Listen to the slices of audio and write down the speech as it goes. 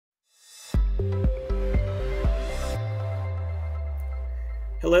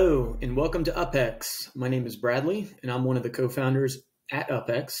Hello and welcome to UpHex. My name is Bradley and I'm one of the co-founders at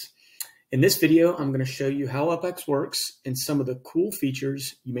UpHex. In this video, I'm going to show you how UpHex works and some of the cool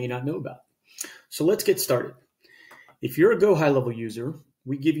features you may not know about. So let's get started. If you're a Go HighLevel user,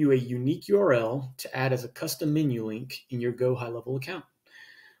 we give you a unique URL to add as a custom menu link in your Go HighLevel account.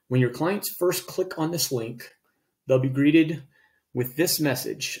 When your clients first click on this link, they'll be greeted with this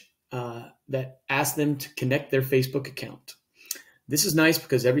message that asks them to connect their Facebook account. This is nice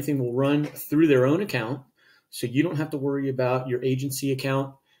because everything will run through their own account, so you don't have to worry about your agency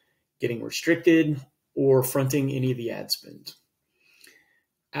account getting restricted or fronting any of the ad spend.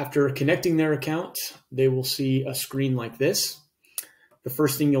 After connecting their account, they will see a screen like this. The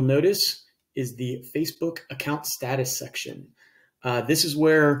first thing you'll notice is the Facebook account status section. This is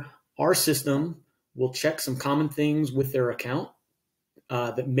where our system will check some common things with their account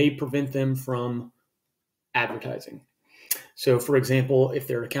that may prevent them from advertising. So for example, if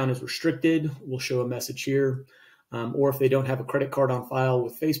their account is restricted, we'll show a message here. Or if they don't have a credit card on file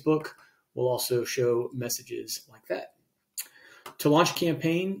with Facebook, we'll also show messages like that. To launch a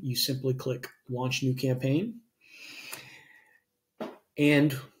campaign, you simply click Launch New Campaign.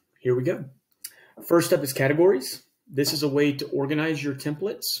 And here we go. First up is categories. This is a way to organize your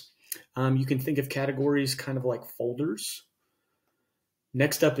templates. You can think of categories kind of like folders.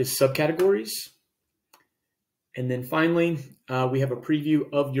 Next up is subcategories. And then finally, we have a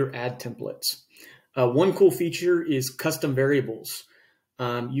preview of your ad templates. One cool feature is custom variables.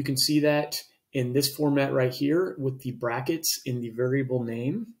 You can see that in this format right here with the brackets in the variable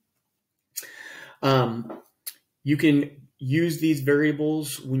name. You can use these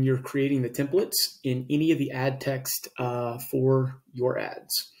variables when you're creating the templates in any of the ad text for your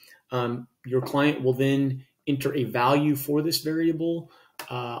ads. Your client will then enter a value for this variable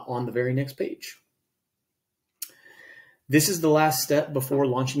on the very next page. This is the last step before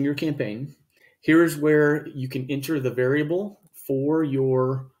launching your campaign. Here's where you can enter the variable for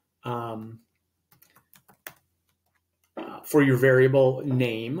your variable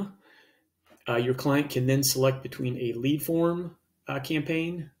name. Your client can then select between a lead form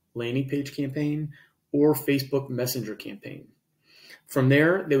campaign, landing page campaign, or Facebook Messenger campaign. From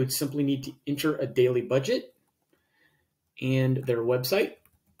there, they would simply need to enter a daily budget and their website.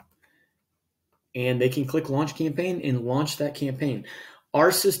 And they can click Launch Campaign and launch that campaign. Our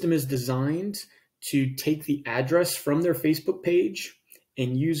system is designed to take the address from their Facebook page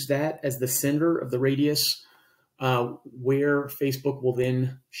and use that as the center of the radius where Facebook will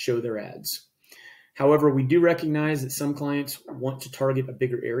then show their ads. However, we do recognize that some clients want to target a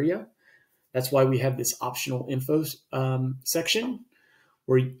bigger area. That's why we have this optional info section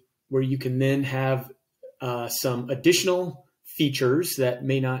where you can then have some additional features that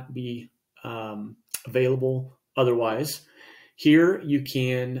may not be available otherwise. Here you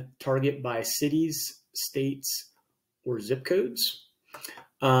can target by cities, states, or zip codes.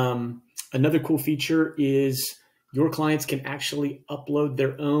 Another cool feature is your clients can actually upload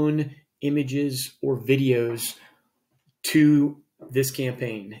their own images or videos to this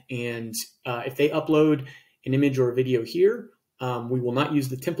campaign. And if they upload an image or a video here, we will not use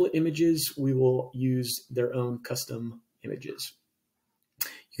the template images. We will use their own custom images.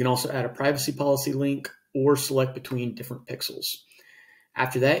 You can also add a privacy policy link or select between different pixels.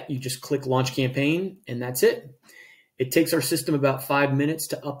 After that, you just click Launch Campaign, and that's it. It takes our system about 5 minutes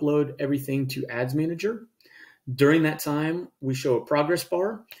to upload everything to Ads Manager. During that time, we show a progress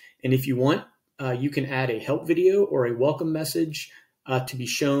bar, and if you want, you can add a help video or a welcome message to be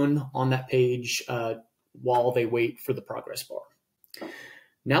shown on that page while they wait for the progress bar.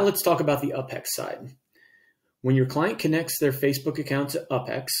 Now let's talk about the UpHex side. When your client connects their Facebook account to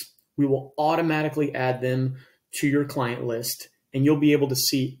UpHex, we will automatically add them to your client list, and you'll be able to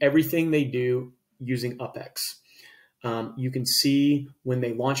see everything they do using UpHex. You can see when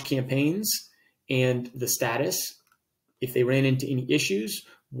they launch campaigns and the status. If they ran into any issues,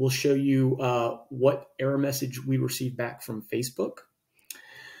 we'll show you what error message we received back from Facebook.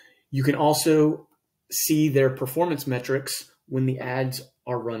 You can also see their performance metrics when the ads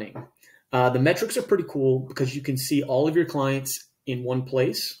are running. The metrics are pretty cool because you can see all of your clients in one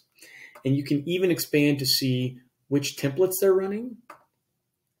place, and you can even expand to see which templates they're running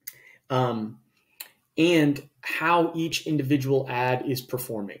and how each individual ad is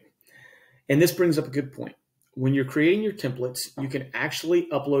performing. And this brings up a good point. When you're creating your templates, you can actually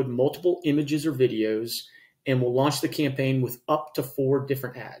upload multiple images or videos, and we'll launch the campaign with up to 4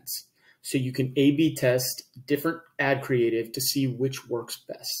 different ads. So you can A/B test different ad creative to see which works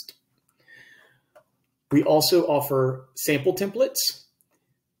best. We also offer sample templates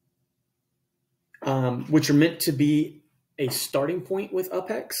which are meant to be a starting point with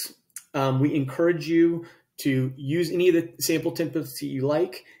UpHex. We encourage you to use any of the sample templates that you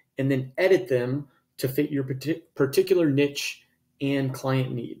like and then edit them to fit your particular niche and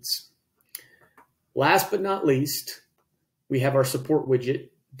client needs. Last but not least, we have our support widget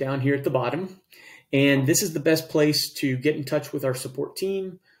down here at the bottom. And this is the best place to get in touch with our support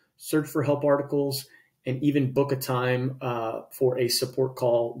team, search for help articles, and even book a time for a support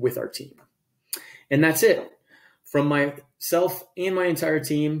call with our team. And that's it. From myself and my entire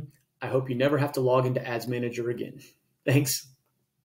team, I hope you never have to log into Ads Manager again. Thanks.